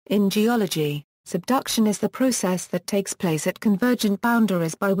In geology, subduction is the process that takes place at convergent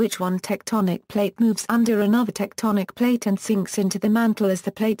boundaries by which one tectonic plate moves under another tectonic plate and sinks into the mantle as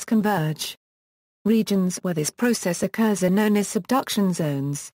the plates converge. Regions where this process occurs are known as subduction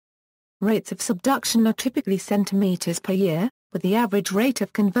zones. Rates of subduction are typically centimetres per year, with the average rate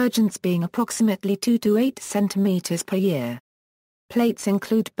of convergence being approximately 2 to 8 centimetres per year. Plates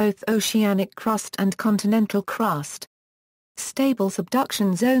include both oceanic crust and continental crust. Stable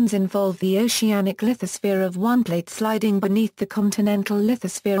subduction zones involve the oceanic lithosphere of one plate sliding beneath the continental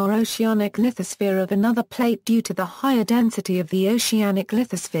lithosphere or oceanic lithosphere of another plate due to the higher density of the oceanic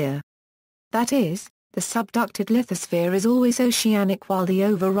lithosphere. That is, the subducted lithosphere is always oceanic while the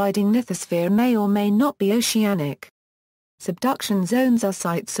overriding lithosphere may or may not be oceanic. Subduction zones are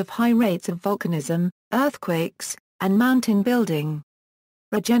sites of high rates of volcanism, earthquakes, and mountain building.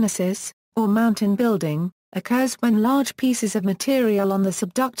 Regenesis, or mountain building, occurs when large pieces of material on the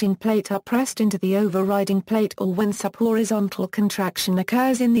subducting plate are pressed into the overriding plate or when subhorizontal contraction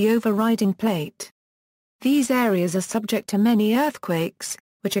occurs in the overriding plate. These areas are subject to many earthquakes,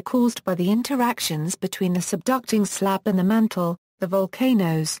 which are caused by the interactions between the subducting slab and the mantle, the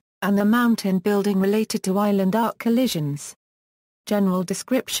volcanoes, and the mountain building related to island arc collisions. General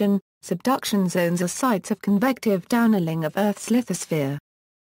description: subduction zones are sites of convective downelling of Earth's lithosphere.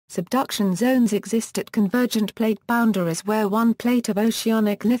 Subduction zones exist at convergent plate boundaries where one plate of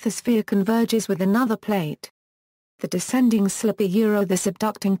oceanic lithosphere converges with another plate. The descending slab the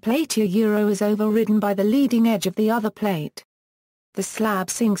subducting plate is overridden by the leading edge of the other plate. The slab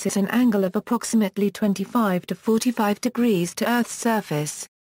sinks at an angle of approximately 25 to 45 degrees to Earth's surface.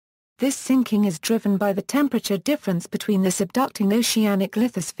 This sinking is driven by the temperature difference between the subducting oceanic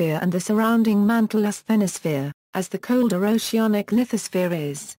lithosphere and the surrounding mantle asthenosphere, as the colder oceanic lithosphere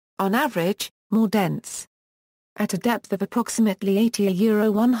is, on average, more dense. At a depth of approximately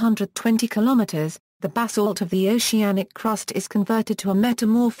 80–120 kilometers, the basalt of the oceanic crust is converted to a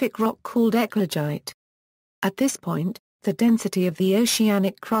metamorphic rock called eclogite. At this point, the density of the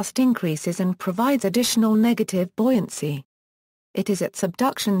oceanic crust increases and provides additional negative buoyancy. It is at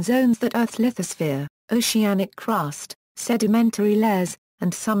subduction zones that Earth's lithosphere, oceanic crust, sedimentary layers,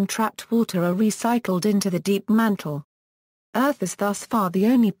 and some trapped water are recycled into the deep mantle. Earth is thus far the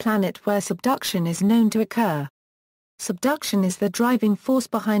only planet where subduction is known to occur. Subduction is the driving force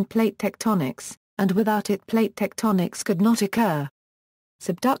behind plate tectonics, and without it plate tectonics could not occur.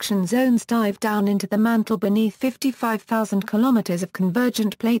 Subduction zones dive down into the mantle beneath 55,000 kilometers of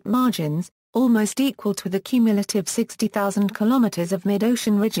convergent plate margins, almost equal to the cumulative 60,000 kilometers of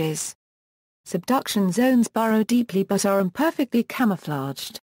mid-ocean ridges. Subduction zones burrow deeply but are imperfectly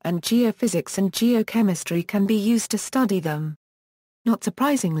camouflaged, and geophysics and geochemistry can be used to study them. Not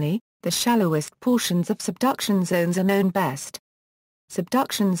surprisingly, the shallowest portions of subduction zones are known best.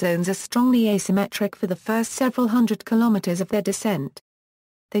 Subduction zones are strongly asymmetric for the first several hundred kilometers of their descent.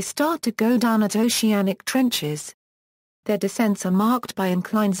 They start to go down at oceanic trenches. Their descents are marked by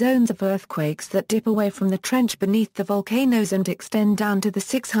inclined zones of earthquakes that dip away from the trench beneath the volcanoes and extend down to the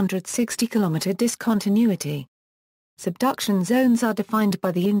 660-kilometer discontinuity. Subduction zones are defined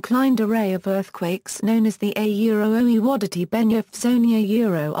by the inclined array of earthquakes known as the Oewadati-Benioff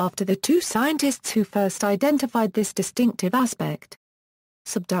zone after the two scientists who first identified this distinctive aspect.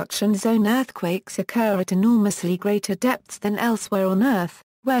 Subduction zone earthquakes occur at enormously greater depths than elsewhere on Earth,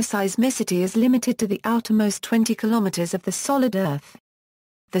 where seismicity is limited to the outermost 20 kilometers of the solid Earth.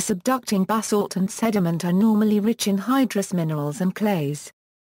 The subducting basalt and sediment are normally rich in hydrous minerals and clays.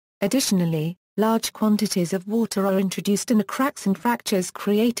 Additionally, large quantities of water are introduced in the cracks and fractures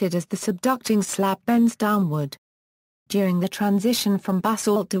created as the subducting slab bends downward. During the transition from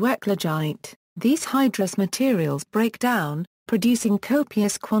basalt to eclogite, these hydrous materials break down, producing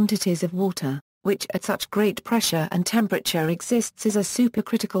copious quantities of water, which at such great pressure and temperature exists as a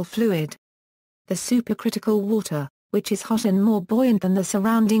supercritical fluid. The supercritical water, which is hot and more buoyant than the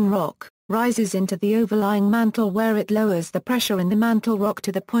surrounding rock, rises into the overlying mantle where it lowers the pressure in the mantle rock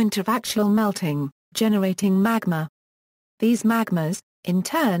to the point of actual melting, generating magma. These magmas, in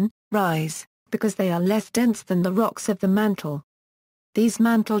turn, rise, because they are less dense than the rocks of the mantle. These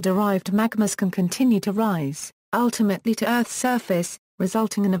mantle-derived magmas can continue to rise, ultimately to Earth's surface,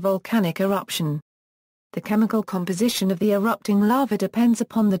 resulting in a volcanic eruption. The chemical composition of the erupting lava depends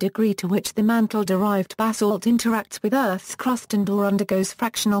upon the degree to which the mantle-derived basalt interacts with Earth's crust and/or undergoes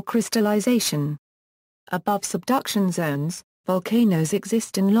fractional crystallization. Above subduction zones, volcanoes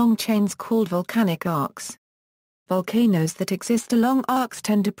exist in long chains called volcanic arcs. Volcanoes that exist along arcs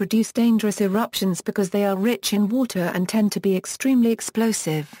tend to produce dangerous eruptions because they are rich in water and tend to be extremely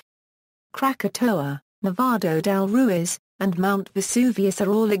explosive. Krakatoa, Nevado del Ruiz, and Mount Vesuvius are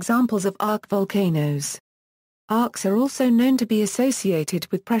all examples of arc volcanoes. Arcs are also known to be associated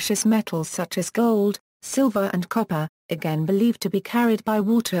with precious metals such as gold, silver and copper, again believed to be carried by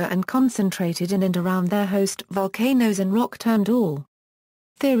water and concentrated in and around their host volcanoes and rock-turned ore.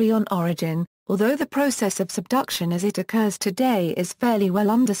 Theory on origin. Although the process of subduction as it occurs today is fairly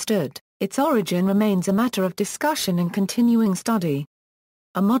well understood, its origin remains a matter of discussion and continuing study.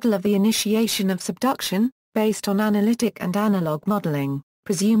 A model of the initiation of subduction, based on analytic and analog modeling,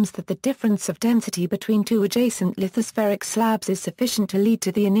 presumes that the difference of density between two adjacent lithospheric slabs is sufficient to lead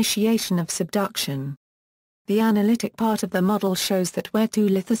to the initiation of subduction. The analytic part of the model shows that where two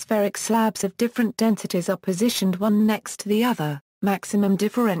lithospheric slabs of different densities are positioned one next to the other, maximum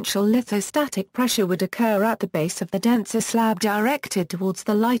differential lithostatic pressure would occur at the base of the denser slab directed towards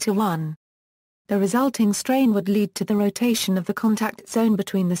the lighter one. The resulting strain would lead to the rotation of the contact zone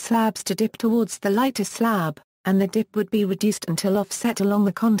between the slabs to dip towards the lighter slab, and the dip would be reduced until offset along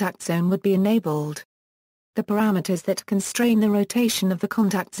the contact zone would be enabled. The parameters that constrain the rotation of the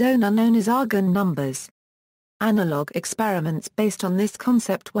contact zone are known as Argon numbers. Analog experiments based on this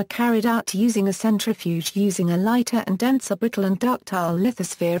concept were carried out using a centrifuge using a lighter and denser brittle and ductile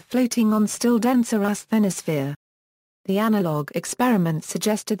lithosphere floating on still denser asthenosphere. The analog experiment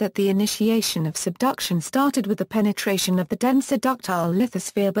suggested that the initiation of subduction started with the penetration of the denser ductile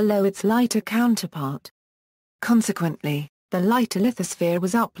lithosphere below its lighter counterpart. Consequently, the lighter lithosphere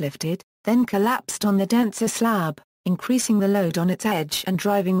was uplifted, then collapsed on the denser slab, increasing the load on its edge and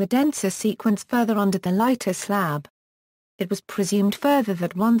driving the denser sequence further under the lighter slab. It was presumed further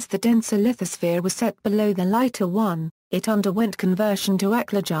that once the denser lithosphere was set below the lighter one, it underwent conversion to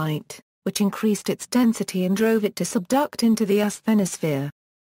eclogite, which increased its density and drove it to subduct into the asthenosphere.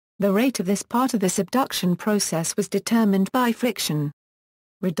 The rate of this part of the subduction process was determined by friction.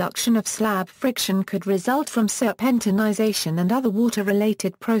 Reduction of slab friction could result from serpentinization and other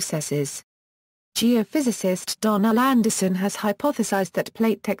water-related processes. Geophysicist Donald Anderson has hypothesized that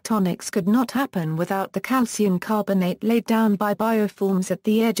plate tectonics could not happen without the calcium carbonate laid down by bioforms at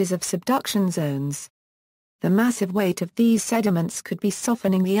the edges of subduction zones. The massive weight of these sediments could be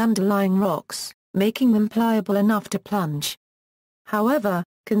softening the underlying rocks, making them pliable enough to plunge. However,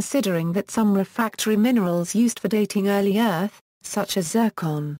 considering that some refractory minerals used for dating early Earth, such as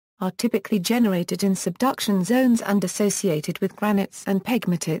zircon, are typically generated in subduction zones and associated with granites and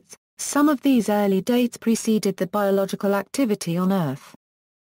pegmatites, some of these early dates preceded the biological activity on Earth.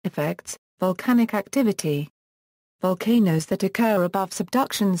 Effects: volcanic activity. Volcanoes that occur above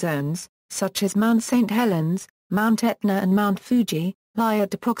subduction zones, such as Mount St. Helens, Mount Etna and Mount Fuji, lie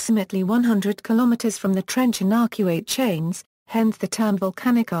at approximately 100 kilometers from the trench and arcuate chains, hence the term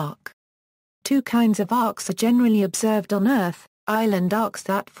volcanic arc. Two kinds of arcs are generally observed on Earth: island arcs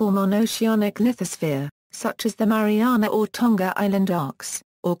that form on oceanic lithosphere, such as the Mariana or Tonga Island arcs,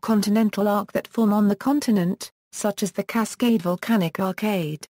 or continental arc that form on the continent, such as the Cascade Volcanic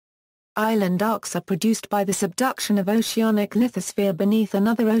Arcade. Island arcs are produced by the subduction of oceanic lithosphere beneath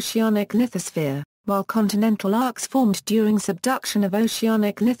another oceanic lithosphere, while continental arcs formed during subduction of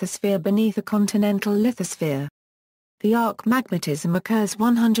oceanic lithosphere beneath a continental lithosphere. The arc magmatism occurs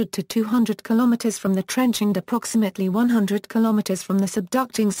 100 to 200 km from the trench and approximately 100 km from the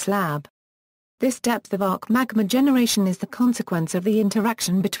subducting slab. This depth of arc magma generation is the consequence of the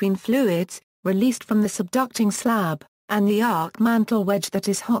interaction between fluids, released from the subducting slab, and the arc mantle wedge that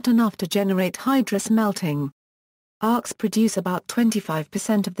is hot enough to generate hydrous melting. Arcs produce about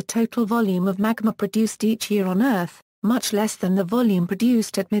 25% of the total volume of magma produced each year on Earth, much less than the volume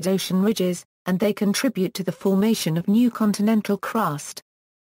produced at mid-ocean ridges, and they contribute to the formation of new continental crust.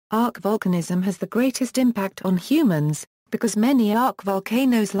 Arc volcanism has the greatest impact on humans, because many arc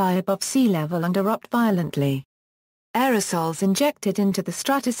volcanoes lie above sea level and erupt violently. Aerosols injected into the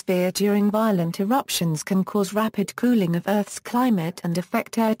stratosphere during violent eruptions can cause rapid cooling of Earth's climate and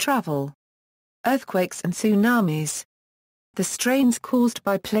affect air travel. Earthquakes and tsunamis. The strains caused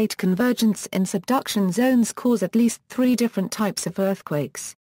by plate convergence in subduction zones cause at least 3 different types of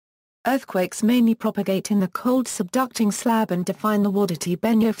earthquakes. Earthquakes mainly propagate in the cold subducting slab and define the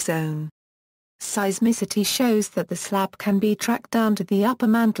Wadati-Benioff zone. Seismicity shows that the slab can be tracked down to the upper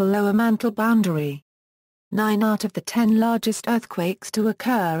mantle-lower mantle boundary. 9 out of the 10 largest earthquakes to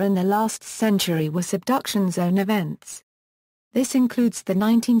occur in the last century were subduction zone events. This includes the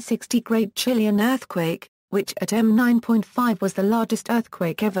 1960 Great Chilean Earthquake, which at M9.5 was the largest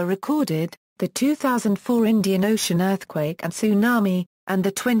earthquake ever recorded, the 2004 Indian Ocean earthquake and tsunami, and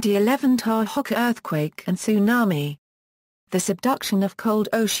the 2011 Tahoe earthquake and tsunami. the subduction of cold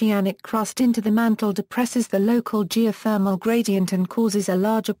oceanic crust into the mantle depresses the local geothermal gradient and causes a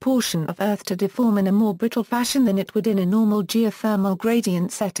larger portion of Earth to deform in a more brittle fashion than it would in a normal geothermal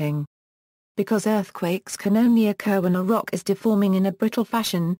gradient setting. Because earthquakes can only occur when a rock is deforming in a brittle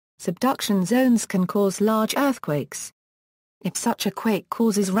fashion, subduction zones can cause large earthquakes. If such a quake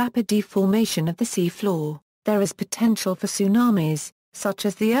causes rapid deformation of the sea floor, there is potential for tsunamis, such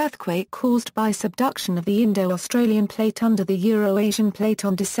as the earthquake caused by subduction of the Indo-Australian plate under the Euro-Asian plate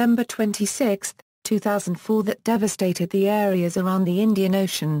on December 26, 2004 that devastated the areas around the Indian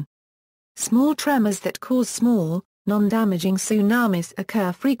Ocean. Small tremors that cause small, non-damaging tsunamis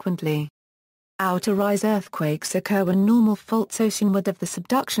occur frequently. Outer-rise earthquakes occur when normal faults oceanward of the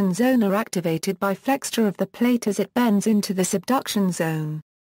subduction zone are activated by flexure of the plate as it bends into the subduction zone.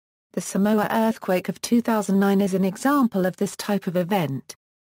 The Samoa Earthquake of 2009 is an example of this type of event.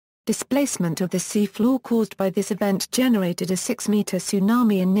 Displacement of the seafloor caused by this event generated a 6-meter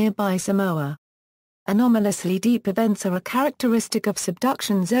tsunami in nearby Samoa. Anomalously deep events are a characteristic of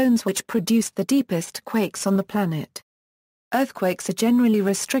subduction zones which produce the deepest quakes on the planet. Earthquakes are generally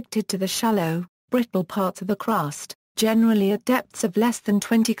restricted to the shallow, brittle parts of the crust, generally at depths of less than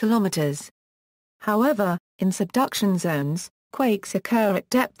 20 kilometers. However, in subduction zones, quakes occur at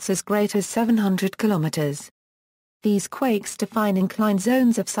depths as great as 700 kilometers. These quakes define inclined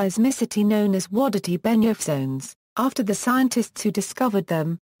zones of seismicity known as Wadati-Benioff zones, after the scientists who discovered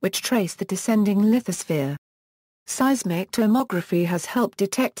them, which trace the descending lithosphere. Seismic tomography has helped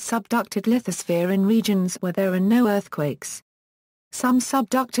detect subducted lithosphere in regions where there are no earthquakes. Some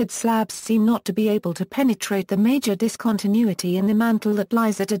subducted slabs seem not to be able to penetrate the major discontinuity in the mantle that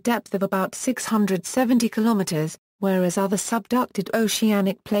lies at a depth of about 670 kilometers, whereas other subducted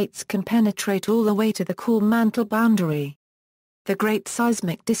oceanic plates can penetrate all the way to the core mantle boundary. The great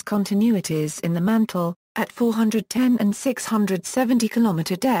seismic discontinuities in the mantle, at 410 and 670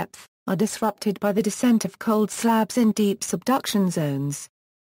 km depth, are disrupted by the descent of cold slabs in deep subduction zones.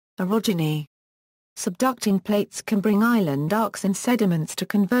 Orogeny. Subducting plates can bring island arcs and sediments to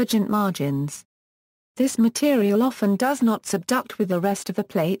convergent margins. This material often does not subduct with the rest of the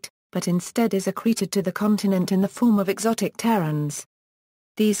plate, but instead is accreted to the continent in the form of exotic terranes.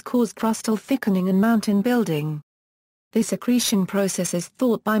 These cause crustal thickening and mountain building. This accretion process is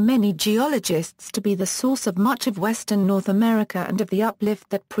thought by many geologists to be the source of much of western North America and of the uplift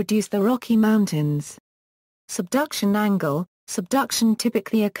that produced the Rocky Mountains. Subduction angle. Subduction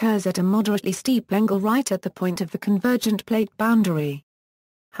typically occurs at a moderately steep angle right at the point of the convergent plate boundary.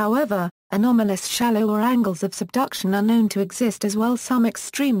 However, anomalous shallower angles of subduction are known to exist as well, some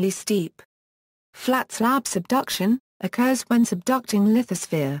extremely steep. Flat slab subduction occurs when subducting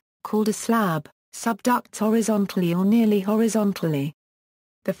lithosphere, called a slab, subducts horizontally or nearly horizontally.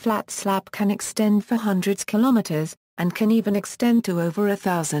 The flat slab can extend for hundreds kilometers, and can even extend to over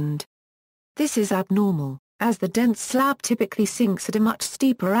 1,000. This is abnormal, as the dense slab typically sinks at a much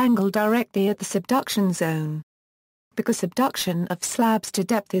steeper angle directly at the subduction zone. Because subduction of slabs to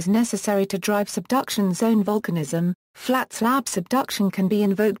depth is necessary to drive subduction zone volcanism, flat slab subduction can be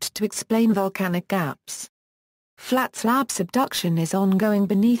invoked to explain volcanic gaps. Flat slab subduction is ongoing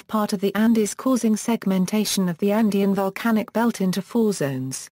beneath part of the Andes, causing segmentation of the Andean volcanic belt into 4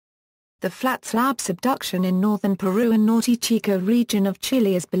 zones. The flat slab subduction in northern Peru and Norte Chico region of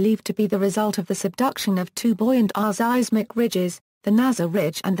Chile is believed to be the result of the subduction of 2 buoyant seismic ridges, the Naza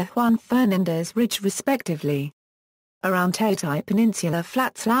Ridge and the Juan Fernandez Ridge respectively. Around Teotay Peninsula,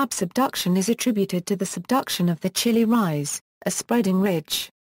 flat slab subduction is attributed to the subduction of the Chile Rise, a spreading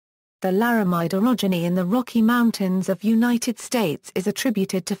ridge. The Laramide orogeny in the Rocky Mountains of United States is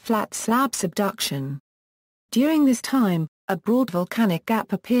attributed to flat slab subduction. During this time, a broad volcanic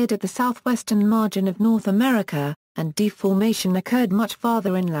gap appeared at the southwestern margin of North America, and deformation occurred much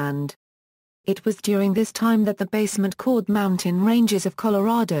farther inland. It was during this time that the basement chord mountain ranges of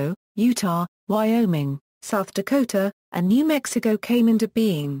Colorado, Utah, Wyoming, South Dakota, and New Mexico came into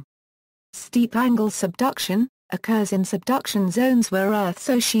being. Steep angle subduction occurs in subduction zones where Earth's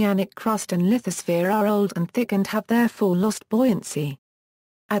oceanic crust and lithosphere are old and thick and have therefore lost buoyancy.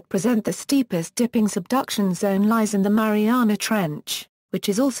 At present, the steepest dipping subduction zone lies in the Mariana Trench, which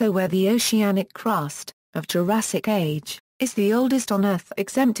is also where the oceanic crust, of Jurassic Age, is the oldest on Earth,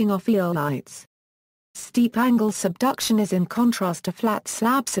 exempting off eolites. Steep angle subduction is in contrast to flat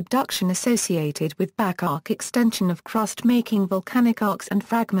slab subduction associated with back arc extension of crust, making volcanic arcs and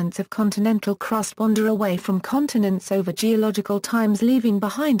fragments of continental crust wander away from continents over geological times, leaving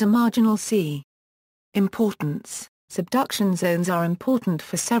behind a marginal sea. Importance. Subduction zones are important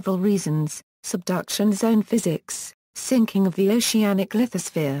for several reasons: subduction zone physics, sinking of the oceanic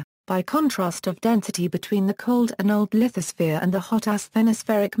lithosphere, by contrast of density between the cold and old lithosphere and the hot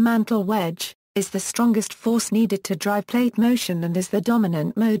asthenospheric mantle wedge, is the strongest force needed to drive plate motion and is the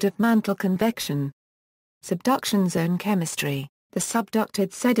dominant mode of mantle convection. Subduction zone chemistry. The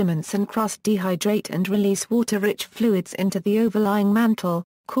subducted sediments and crust dehydrate and release water-rich fluids into the overlying mantle,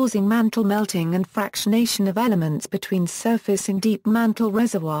 causing mantle melting and fractionation of elements between surface and deep mantle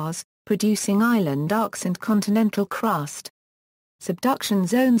reservoirs, producing island arcs and continental crust. Subduction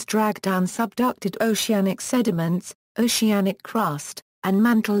zones drag down subducted oceanic sediments, oceanic crust, and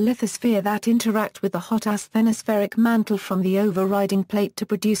mantle lithosphere that interact with the hot asthenospheric mantle from the overriding plate to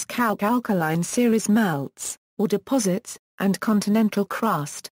produce calc-alkaline series melts, or deposits, and continental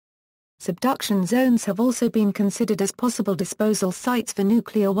crust. Subduction zones have also been considered as possible disposal sites for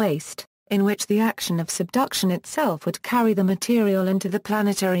nuclear waste, in which the action of subduction itself would carry the material into the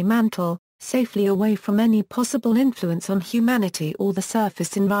planetary mantle, safely away from any possible influence on humanity or the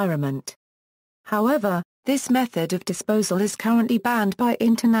surface environment. However, this method of disposal is currently banned by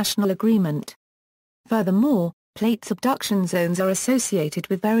international agreement. Furthermore, plate subduction zones are associated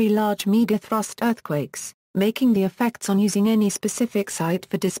with very large megathrust earthquakes, making the effects on using any specific site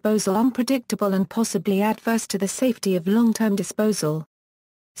for disposal unpredictable and possibly adverse to the safety of long-term disposal.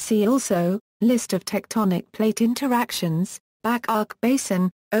 See also, List of tectonic plate interactions, back arc basin,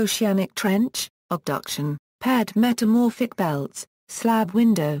 oceanic trench, abduction, paired metamorphic belts, slab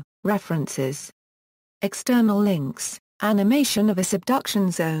window, references. External links, animation of a subduction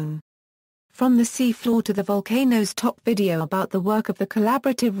zone. From the seafloor to the volcano's top video about the work of the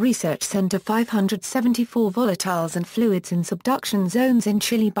Collaborative Research Center 574 Volatiles and Fluids in Subduction Zones in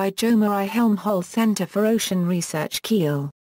Chile by Joe Marai Helmholtz Center for Ocean Research Kiel.